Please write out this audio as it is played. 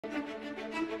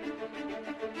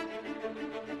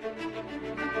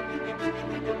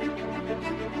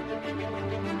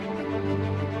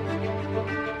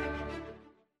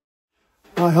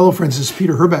Hello, friends. This is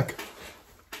Peter Herbeck.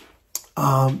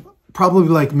 Probably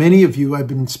like many of you, I've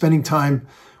been spending time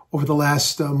over the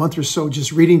last month or so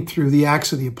just reading through the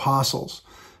Acts of the Apostles.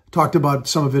 Talked about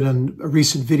some of it in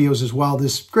recent videos as well,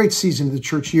 this great season of the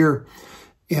church year.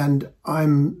 And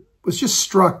was just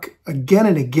struck again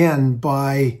and again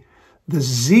by the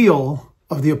zeal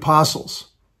of the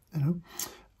apostles.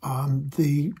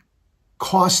 The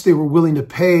cost they were willing to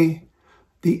pay,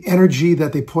 the energy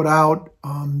that they put out,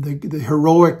 the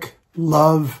heroic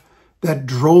love that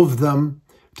drove them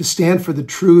to stand for the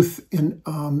truth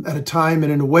at a time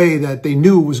and in a way that they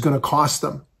knew was going to cost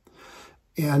them.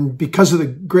 And because of the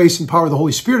grace and power of the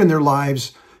Holy Spirit in their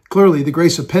lives, clearly the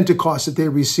grace of Pentecost that they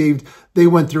received, they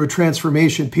went through a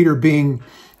transformation, Peter being,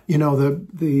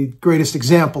 the greatest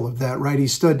example of that, right? He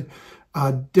stood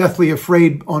deathly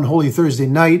afraid on Holy Thursday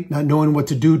night, not knowing what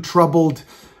to do, troubled,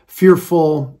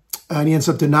 fearful, and he ends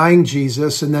up denying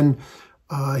Jesus. And then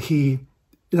he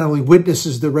not only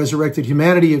witnesses the resurrected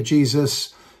humanity of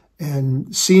Jesus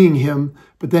and seeing him,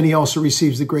 but then he also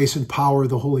receives the grace and power of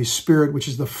the Holy Spirit, which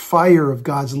is the fire of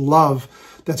God's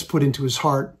love that's put into his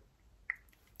heart.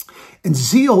 And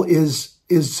zeal is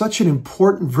such an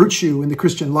important virtue in the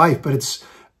Christian life, but it's,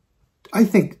 I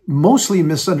think, mostly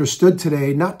misunderstood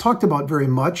today, not talked about very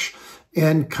much,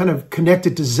 and kind of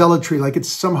connected to zealotry, like it's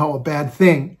somehow a bad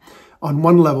thing on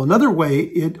one level. Another way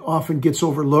it often gets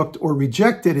overlooked or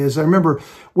rejected is, I remember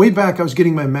way back I was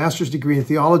getting my master's degree in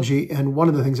theology, and one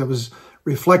of the things I was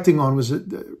reflecting on was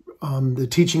the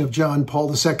teaching of John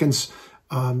Paul II's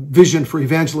vision for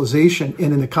evangelization.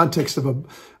 And in the context of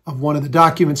one of the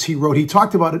documents he wrote, he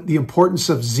talked about the importance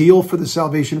of zeal for the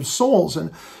salvation of souls.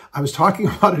 And I was talking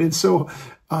about it. And so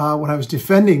when I was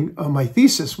defending my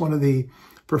thesis, one of the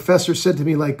professors said to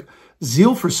me, like,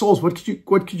 zeal for souls, what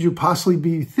could you possibly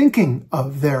be thinking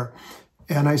of there?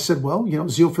 And I said, well,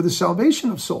 zeal for the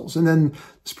salvation of souls. And then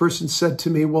this person said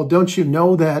to me, well, don't you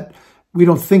know that we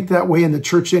don't think that way in the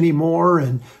church anymore?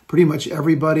 And pretty much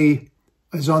everybody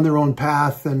is on their own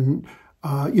path. And,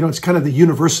 it's kind of the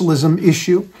universalism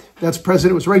issue that's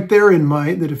present. It was right there in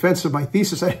the defense of my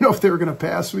thesis. I didn't know if they were going to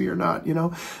pass me or not.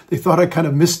 They thought I kind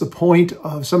of missed the point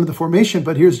of some of the formation,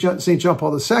 but here's St. John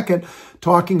Paul II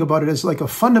talking about it as like a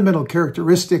fundamental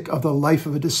characteristic of the life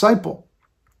of a disciple.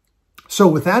 So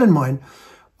with that in mind,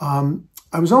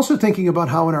 I was also thinking about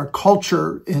how in our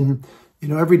culture,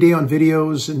 every day on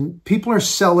videos, and people are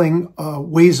selling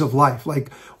ways of life.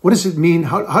 Like, what does it mean?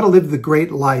 How to live the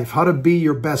great life, how to be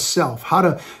your best self, how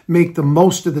to make the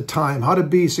most of the time, how to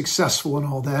be successful and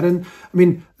all that. And I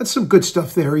mean, that's some good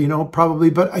stuff there, probably.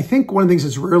 But I think one of the things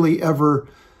that's rarely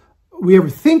we ever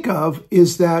think of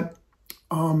is that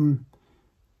the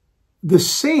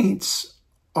saints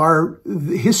are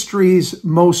history's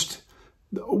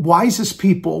wisest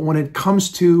people when it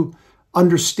comes to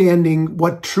understanding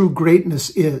what true greatness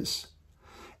is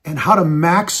and how to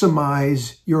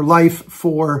maximize your life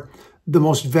for the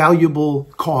most valuable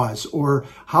cause, or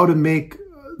how to make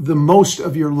the most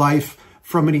of your life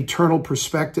from an eternal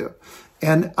perspective.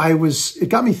 And it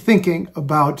got me thinking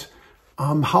about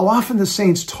how often the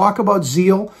saints talk about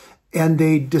zeal and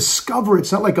they discover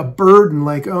it's not like a burden,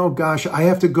 like, oh gosh, I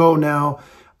have to go now.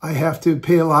 I have to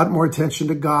pay a lot more attention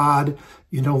to God,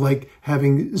 like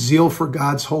having zeal for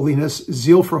God's holiness,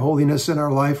 zeal for holiness in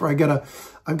our life, or I've got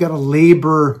to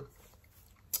labor,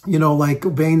 like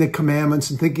obeying the commandments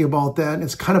and thinking about that. And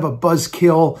it's kind of a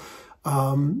buzzkill,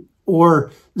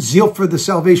 or zeal for the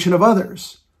salvation of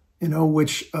others,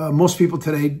 which most people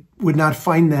today would not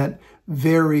find that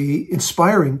very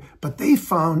inspiring, but they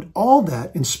found all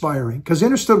that inspiring because they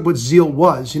understood what zeal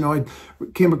was. I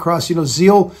came across,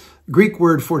 zeal, Greek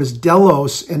word for it is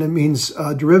delos, and it means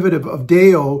derivative of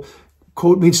deo,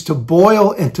 quote, means to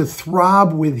boil and to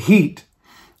throb with heat,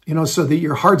 so that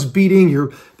your heart's beating,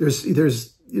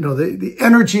 the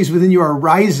energies within you are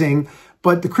rising.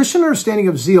 But the Christian understanding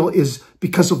of zeal is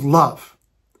because of love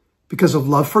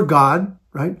for God,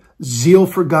 right? Zeal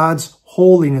for God's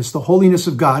holiness, the holiness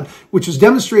of God, which was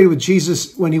demonstrated with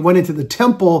Jesus when he went into the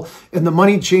temple and the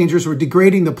money changers were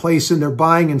degrading the place and they're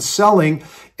buying and selling.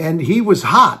 And he was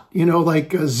hot,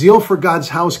 zeal for God's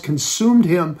house consumed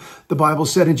him, the Bible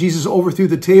said. And Jesus overthrew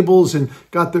the tables and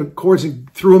got the cords and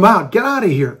threw them out. Get out of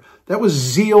here. That was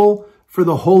zeal for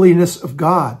the holiness of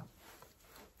God.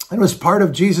 And it was part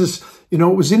of Jesus, it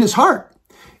was in his heart.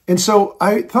 And so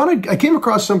I thought I came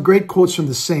across some great quotes from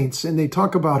the saints, and they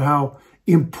talk about how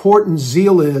important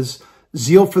zeal is,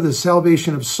 zeal for the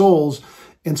salvation of souls.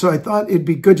 And so I thought it'd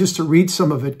be good just to read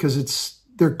some of it because it's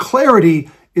their clarity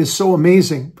is so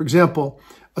amazing. For example,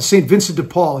 St. Vincent de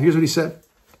Paul, here's what he said.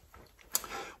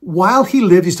 While he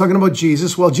lived, he's talking about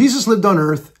Jesus, while Jesus lived on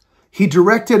earth, he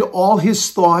directed all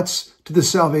his thoughts to the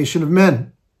salvation of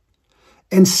men,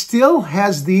 and still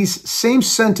has these same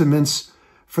sentiments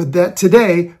for that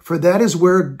today, for that is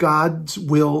where God's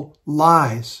will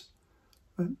lies.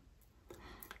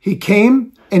 He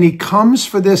came and he comes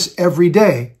for this every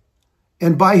day.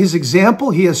 And by his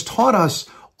example, he has taught us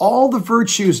all the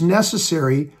virtues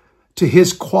necessary to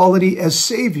his quality as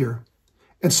Savior.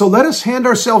 And so let us hand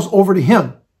ourselves over to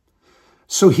him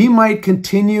so he might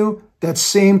continue that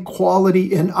same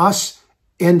quality in us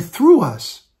and through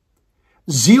us.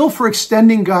 Zeal for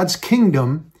extending God's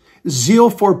kingdom, zeal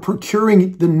for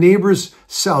procuring the neighbor's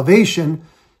salvation.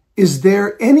 Is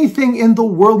there anything in the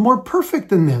world more perfect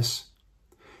than this?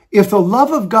 If the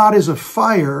love of God is a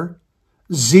fire,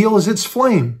 zeal is its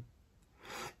flame.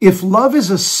 If love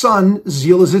is a sun,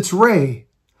 zeal is its ray.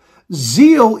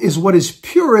 Zeal is what is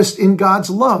purest in God's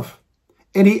love.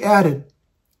 And he added,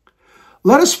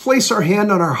 let us place our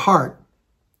hand on our heart.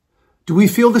 Do we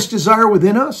feel this desire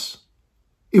within us?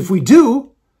 If we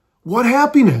do, what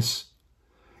happiness.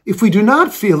 If we do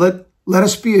not feel it, let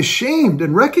us be ashamed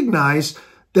and recognize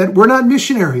that we're not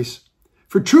missionaries.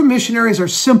 For true missionaries are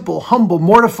simple, humble,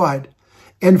 mortified,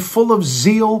 and full of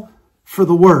zeal for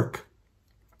the work.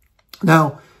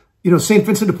 Now, St.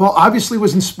 Vincent de Paul obviously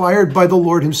was inspired by the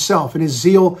Lord himself, and his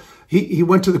zeal, he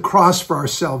went to the cross for our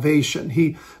salvation.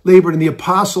 He labored in the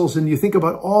apostles, and you think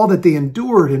about all that they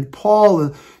endured, and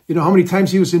Paul, how many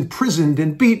times he was imprisoned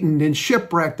and beaten and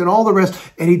shipwrecked and all the rest,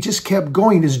 and he just kept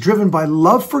going. He's driven by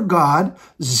love for God,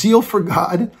 and zeal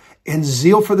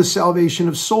for the salvation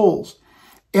of souls.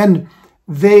 And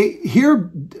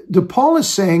De Paul is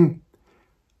saying,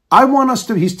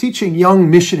 he's teaching young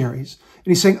missionaries,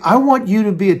 and he's saying, I want you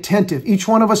to be attentive, each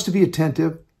one of us to be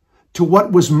attentive to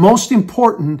what was most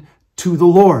important to the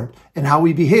Lord and how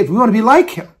we behave. We want to be like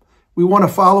him. We want to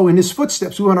follow in his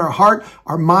footsteps. We want our heart,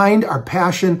 our mind, our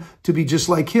passion to be just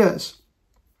like his.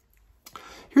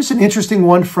 Here's an interesting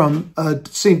one from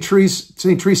St.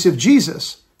 Teresa of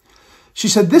Jesus. She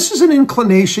said, this is an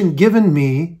inclination given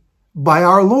me by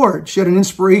our Lord. She had an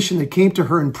inspiration that came to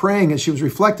her in praying as she was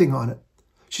reflecting on it.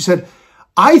 She said,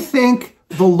 I think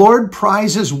the Lord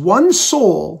prizes one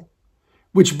soul,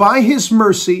 which by his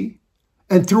mercy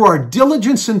and through our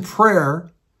diligence in prayer,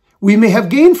 we may have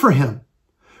gained for him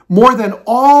more than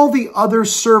all the other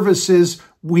services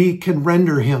we can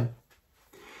render him.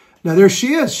 Now there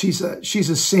she is. She's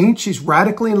a saint. She's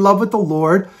radically in love with the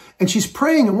Lord, and she's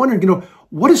praying and wondering,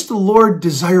 what does the Lord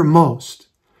desire most?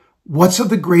 What's of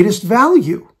the greatest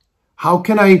value? How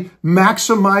can I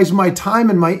maximize my time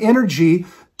and my energy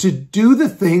to do the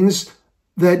things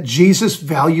that Jesus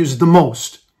values the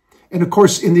most? And of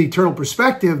course, in the eternal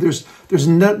perspective, there's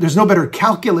no better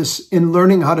calculus in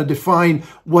learning how to define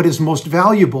what is most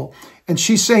valuable. And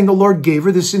she's saying the Lord gave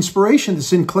her this inspiration,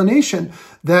 this inclination,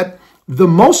 that the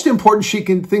most important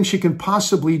thing she can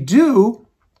possibly do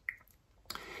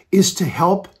is to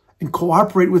help and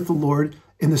cooperate with the Lord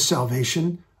in the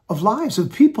salvation of lives,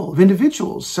 of people, of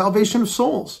individuals, salvation of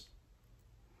souls.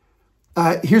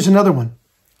 Here's another one,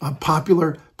 a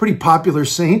pretty popular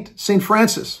saint, St.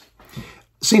 Francis.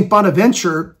 St.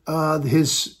 Bonaventure,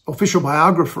 his official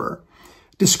biographer,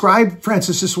 described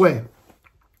Francis this way.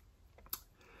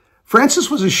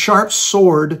 Francis was a sharp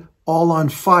sword all on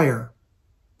fire.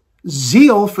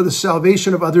 Zeal for the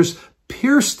salvation of others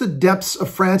pierced the depths of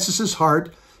Francis's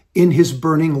heart in his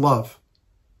burning love.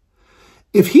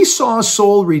 If he saw a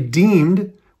soul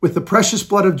redeemed with the precious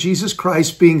blood of Jesus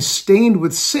Christ being stained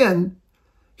with sin,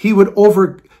 he would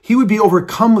be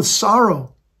overcome with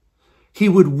sorrow. He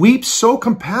would weep so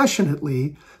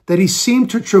compassionately that he seemed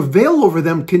to travail over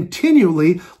them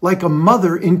continually like a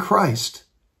mother in Christ.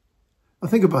 Now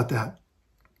think about that.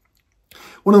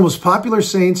 One of the most popular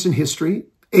saints in history,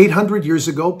 800 years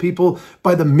ago, people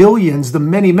by the millions, the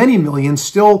many, many millions,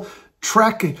 still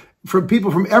trek from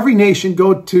people from every nation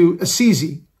go to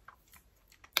Assisi,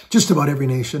 just about every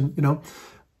nation,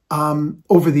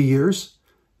 over the years,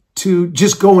 to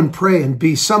just go and pray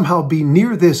and somehow be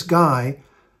near this guy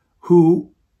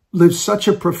who lived such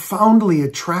a profoundly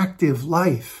attractive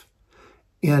life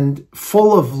and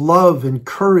full of love and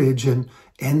courage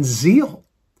and zeal.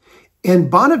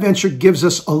 And Bonaventure gives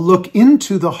us a look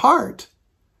into the heart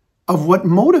of what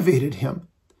motivated him.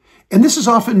 And this is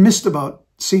often missed about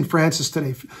St. Francis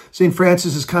today. St.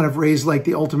 Francis is kind of raised like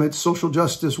the ultimate social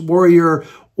justice warrior,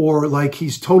 or like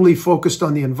he's totally focused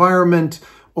on the environment,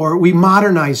 or we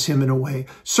modernize him in a way.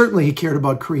 Certainly he cared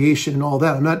about creation and all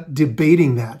that. I'm not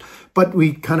debating that, but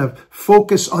we kind of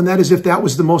focus on that as if that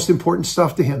was the most important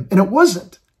stuff to him. And it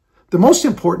wasn't. The most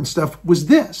important stuff was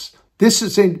this. This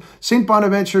is St.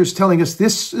 Bonaventure is telling us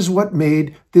this is what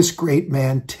made this great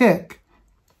man tick.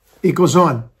 It goes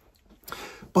on.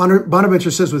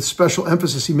 Bonaventure says with special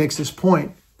emphasis, he makes this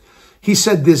point. He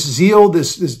said this zeal,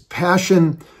 this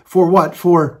passion for what?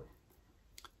 For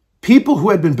people who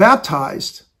had been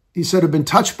baptized, he said, had been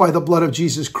touched by the blood of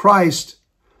Jesus Christ,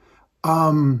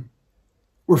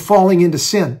 were falling into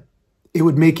sin. It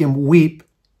would make him weep.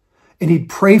 And he'd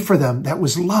pray for them. That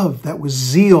was love. That was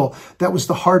zeal. That was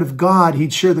the heart of God.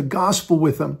 He'd share the gospel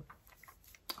with them.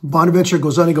 Bonaventure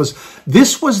goes on, he goes,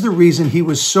 this was the reason he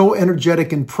was so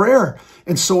energetic in prayer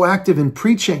and so active in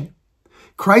preaching.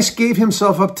 Christ gave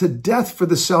himself up to death for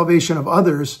the salvation of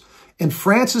others, and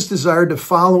Francis desired to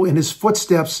follow in his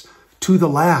footsteps to the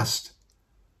last.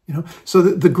 So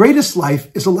the greatest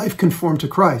life is a life conformed to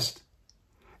Christ.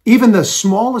 Even the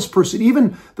smallest person,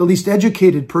 even the least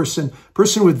educated person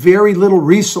with very little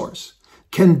resource,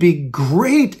 can be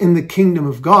great in the kingdom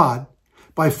of God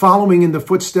by following in the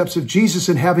footsteps of Jesus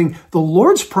and having the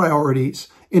Lord's priorities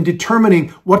in determining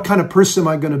what kind of person am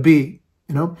I going to be.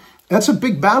 That's a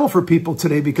big battle for people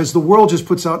today because the world just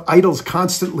puts out idols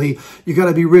constantly. You got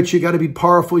to be rich. You got to be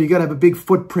powerful. You got to have a big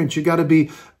footprint. You got to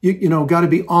be, got to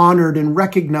be honored and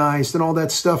recognized and all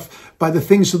that stuff by the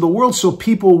things of the world. So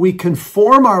people, we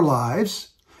conform our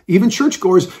lives, even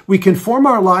churchgoers, we conform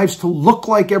our lives to look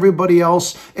like everybody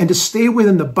else and to stay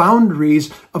within the boundaries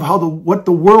of what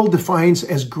the world defines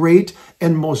as great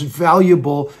and most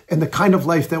valuable and the kind of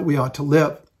life that we ought to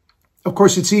live. Of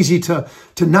course, it's easy to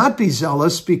not be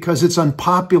zealous because it's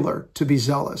unpopular to be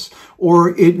zealous.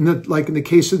 Or like in the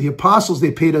case of the apostles, they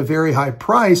paid a very high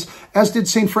price, as did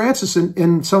St. Francis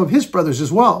and some of his brothers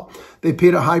as well. They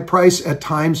paid a high price at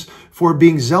times for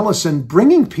being zealous and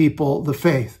bringing people the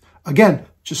faith. Again,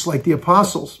 just like the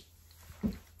apostles.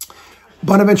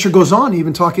 Bonaventure goes on,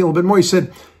 even talking a little bit more. He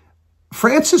said,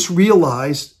 Francis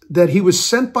realized that he was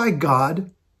sent by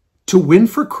God to win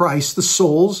for Christ the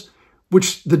souls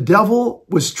which the devil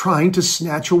was trying to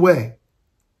snatch away.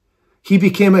 He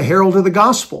became a herald of the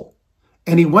gospel,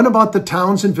 and he went about the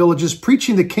towns and villages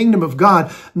preaching the kingdom of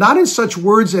God, not in such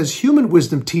words as human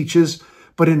wisdom teaches,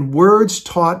 but in words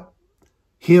taught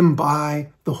him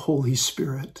by the Holy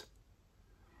Spirit.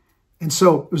 And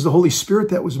so it was the Holy Spirit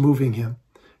that was moving him.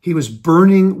 He was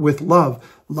burning with love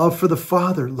for the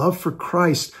Father, love for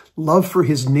Christ, love for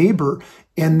his neighbor.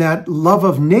 And that love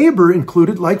of neighbor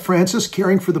included, like Francis,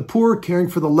 caring for the poor, caring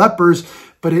for the lepers,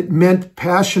 but it meant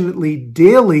passionately,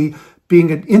 daily,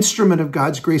 being an instrument of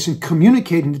God's grace and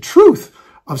communicating the truth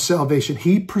of salvation.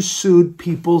 He pursued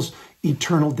people's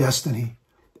eternal destiny.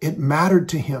 It mattered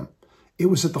to him. It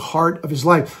was at the heart of his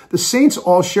life. The saints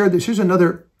all shared this. Here's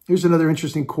another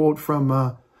interesting quote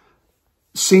from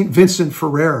St. Vincent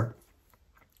Ferrer.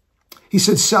 He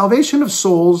said, salvation of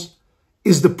souls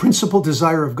is the principal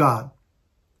desire of God.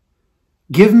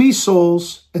 Give me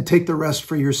souls and take the rest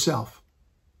for yourself.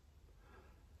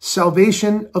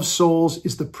 Salvation of souls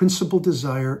is the principal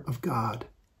desire of God.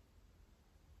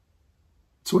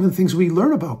 It's one of the things we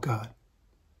learn about God.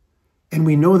 And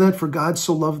we know that for God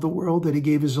so loved the world that he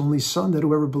gave his only son, that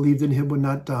whoever believed in him would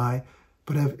not die,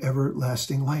 but have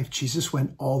everlasting life. Jesus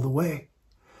went all the way.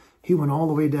 He went all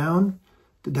the way down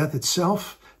to death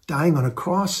itself, dying on a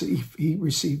cross. He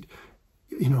received,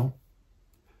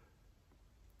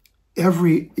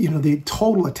 the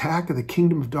total attack of the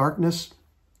kingdom of darkness.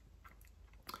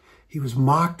 He was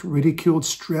mocked, ridiculed,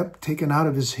 stripped, taken out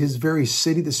of his very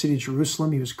city, the city of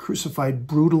Jerusalem. He was crucified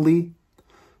brutally.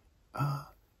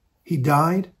 He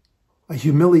died a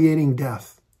humiliating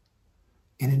death.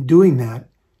 And in doing that,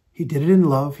 he did it in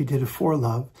love. He did it for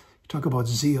love. You talk about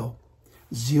zeal.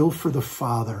 Zeal for the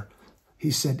Father.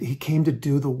 He said he came to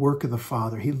do the work of the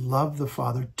Father. He loved the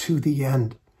Father to the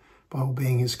end by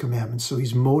obeying his commandments. So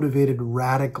he's motivated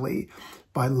radically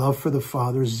by love for the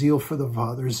Father, zeal for the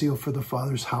Father, zeal for the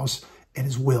Father's house and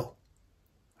his will.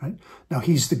 Right? Now,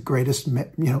 he's the greatest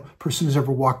person who's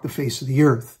ever walked the face of the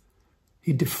earth.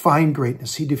 He defined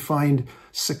greatness. He defined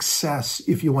success,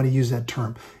 if you want to use that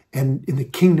term. And in the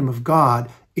kingdom of God,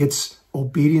 it's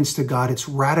obedience to God. It's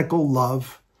radical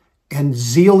love. And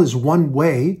zeal is one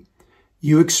way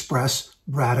you express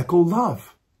radical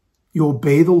love. You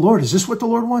obey the Lord. Is this what the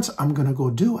Lord wants? I'm going to go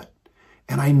do it.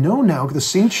 And I know now, the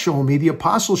saints show me, the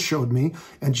apostles showed me,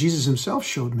 and Jesus himself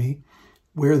showed me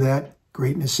where that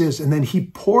greatness is. And then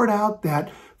he poured out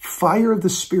that fire of the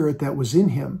Spirit that was in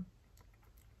him.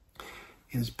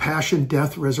 his passion,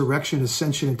 death, resurrection,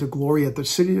 ascension into glory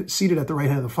seated at the right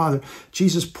hand of the Father,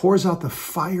 Jesus pours out the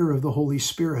fire of the Holy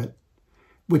Spirit,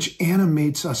 which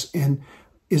animates us and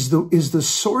is the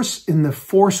source and the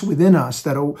force within us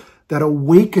that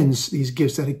awakens these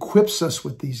gifts, that equips us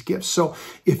with these gifts. So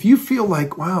if you feel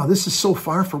like, wow, this is so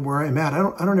far from where I'm at, I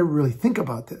don't ever really think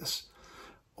about this,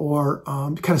 or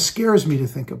it kind of scares me to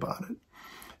think about it,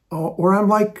 or I'm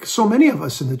like so many of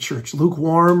us in the church,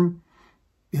 lukewarm,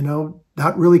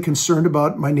 not really concerned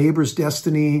about my neighbor's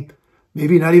destiny,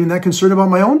 maybe not even that concerned about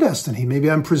my own destiny.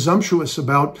 Maybe I'm presumptuous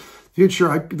about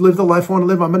future. I live the life I want to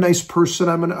live. I'm a nice person.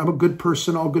 I'm a good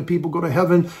person. All good people go to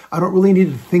heaven. I don't really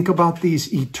need to think about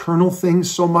these eternal things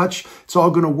so much. It's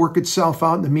all going to work itself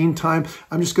out in the meantime.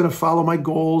 I'm just going to follow my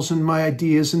goals and my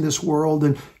ideas in this world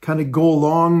and kind of go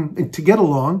along and to get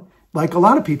along like a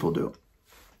lot of people do.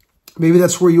 Maybe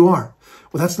that's where you are.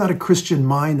 Well, that's not a Christian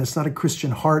mind. That's not a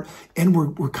Christian heart. And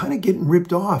we're kind of getting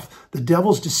ripped off. The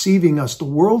devil's deceiving us. The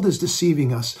world is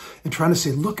deceiving us and trying to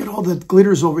say, look at all the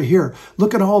glitters over here.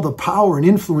 Look at all the power and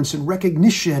influence and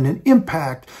recognition and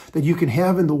impact that you can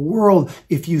have in the world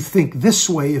if you think this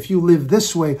way, if you live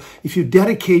this way, if you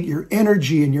dedicate your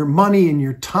energy and your money and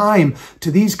your time to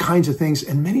these kinds of things.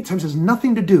 And many times it has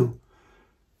nothing to do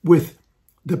with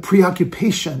the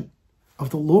preoccupation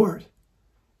of the Lord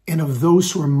and of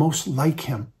those who are most like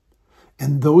him,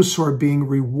 and those who are being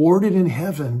rewarded in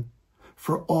heaven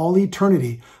for all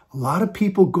eternity. A lot of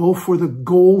people go for the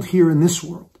gold here in this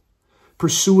world,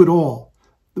 pursue it all,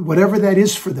 whatever that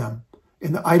is for them,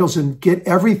 and the idols, and get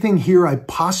everything here I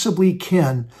possibly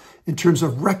can in terms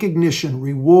of recognition,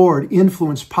 reward,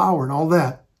 influence, power, and all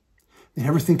that. They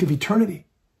never think of eternity.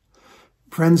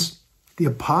 Friends, the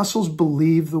apostles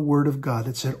believed the word of God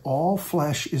that said all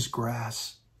flesh is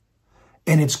grass.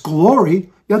 And its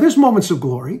glory, there's moments of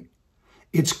glory.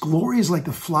 Its glory is like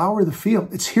the flower of the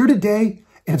field. It's here today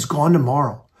and it's gone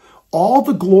tomorrow. All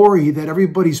the glory that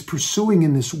everybody's pursuing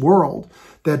in this world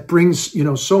that brings,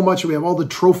 so much. We have all the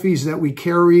trophies that we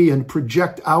carry and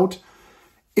project out.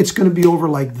 It's going to be over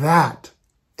like that.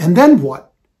 And then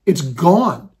what? It's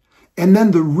gone. And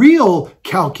then the real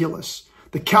calculus,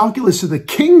 the calculus of the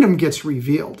kingdom gets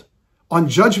revealed on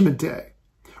Judgment Day,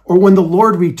 or when the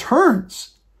Lord returns.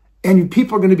 And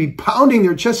people are going to be pounding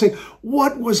their chest saying,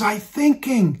 what was I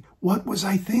thinking? What was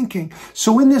I thinking?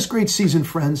 So in this great season,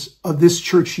 friends, of this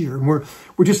church year, and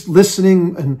we're just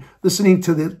listening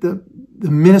to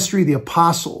the ministry of the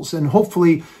apostles, and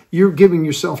hopefully you're giving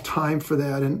yourself time for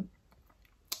that, and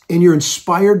you're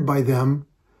inspired by them,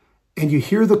 and you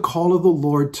hear the call of the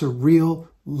Lord to real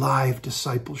live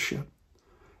discipleship.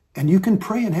 And you can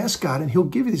pray and ask God, and he'll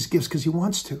give you these gifts because he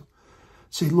wants to.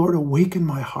 Say, Lord, awaken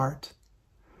my heart.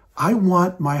 I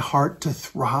want my heart to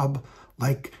throb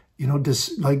like,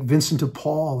 like Vincent de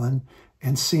Paul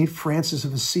and St. Francis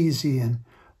of Assisi and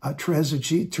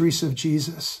Teresa of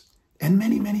Jesus and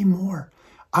many, many more.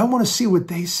 I want to see what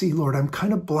they see, Lord. I'm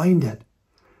kind of blinded.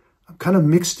 I'm kind of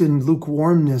mixed in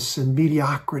lukewarmness and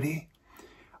mediocrity.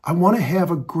 I want to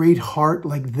have a great heart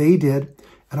like they did,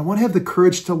 and I want to have the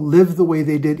courage to live the way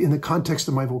they did in the context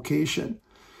of my vocation.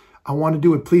 I want to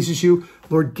do what pleases you.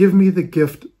 Lord, give me the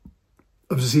gift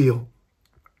of zeal.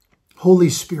 Holy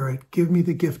Spirit, give me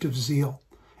the gift of zeal.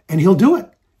 And he'll do it.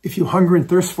 If you hunger and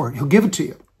thirst for it, he'll give it to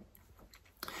you.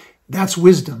 That's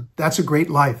wisdom. That's a great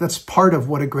life. That's part of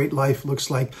what a great life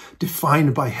looks like,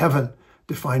 defined by heaven,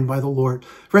 defined by the Lord.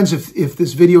 Friends, if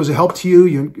this video is a help to you,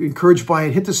 you're encouraged by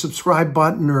it, hit the subscribe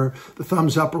button or the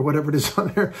thumbs up or whatever it is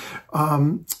on there.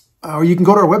 Or you can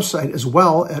go to our website as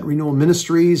well at Renewal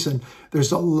Ministries, and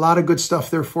there's a lot of good stuff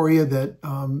there for you. That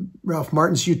Ralph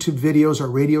Martin's YouTube videos, our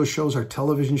radio shows, our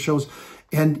television shows.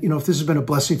 And, if this has been a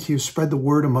blessing to you, spread the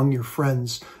word among your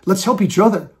friends. Let's help each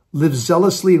other live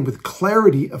zealously and with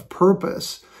clarity of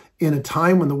purpose in a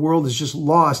time when the world is just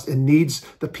lost and needs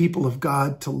the people of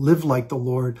God to live like the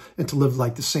Lord and to live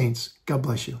like the saints. God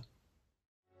bless you.